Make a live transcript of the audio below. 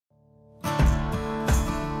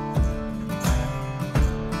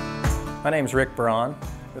My name is Rick Braun,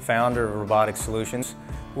 the founder of Robotic Solutions.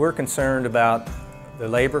 We're concerned about the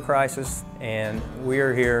labor crisis, and we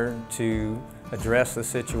are here to address the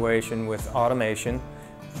situation with automation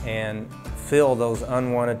and fill those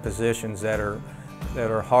unwanted positions that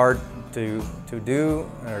are hard to do,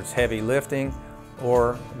 or it's heavy lifting,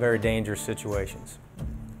 or very dangerous situations.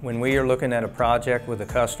 When we are looking at a project with a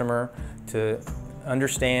customer to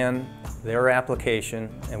understand their application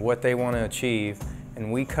and what they want to achieve,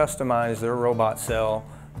 and we customize their robot cell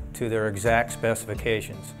to their exact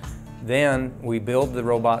specifications. Then we build the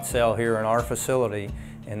robot cell here in our facility,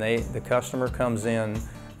 and the customer comes in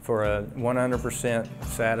for a 100%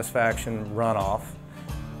 satisfaction runoff,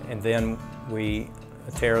 and then we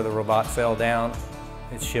tear the robot cell down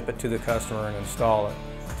and ship it to the customer and install it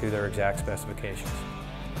to their exact specifications.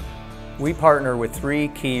 We partner with 3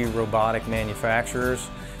 key robotic manufacturers,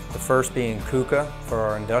 the first being KUKA for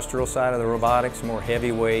our industrial side of the robotics, more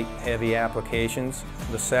heavyweight, heavy applications.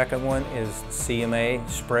 The second one is CMA,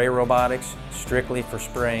 Spray Robotics, strictly for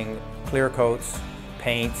spraying clear coats,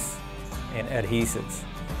 paints, and adhesives.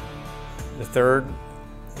 The third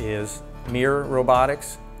is Mirror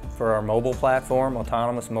Robotics for our mobile platform,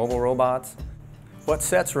 autonomous mobile robots. What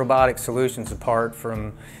sets Robotic Solutions apart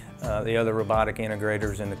from the other robotic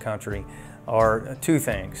integrators in the country are 2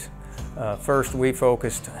 things. First, we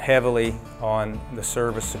focused heavily on the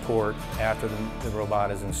service support after the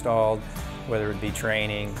robot is installed, whether it be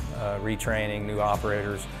training, retraining new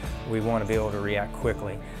operators. We want to be able to react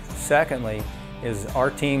quickly. Secondly, is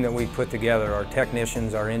our team that we put together, our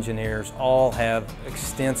technicians, our engineers, all have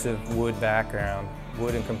extensive wood background,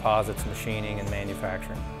 wood and composites machining and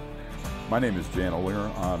manufacturing. My name is Jan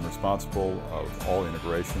Olinger. I'm responsible of all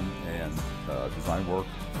integration and design work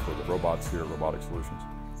for the robots here at Robotic Solutions.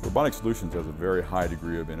 Robotic Solutions has a very high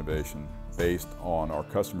degree of innovation based on our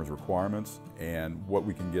customers' requirements and what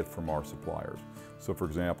we can get from our suppliers. So for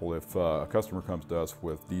example, if a customer comes to us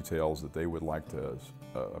with details that they would like to,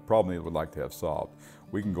 a problem they would like to have solved,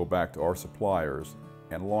 we can go back to our suppliers,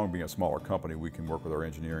 and along being a smaller company, we can work with our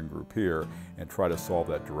engineering group here and try to solve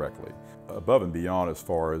that directly. Above and beyond as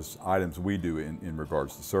far as items we do in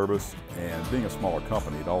regards to service, and being a smaller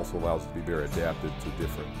company, it also allows us to be very adapted to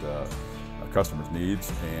different customers'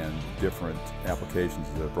 needs and different applications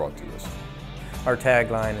that are brought to us. Our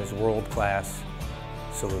tagline is world-class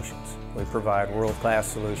solutions. We provide world-class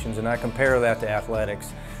solutions, and I compare that to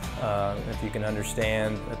athletics. If you can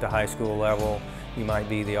understand, at the high school level, you might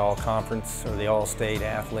be the all-conference or the all-state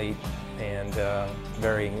athlete, and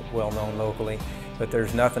very well-known locally, but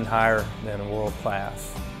there's nothing higher than a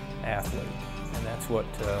world-class athlete, and that's what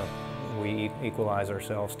we equalize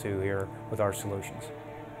ourselves to here with our solutions.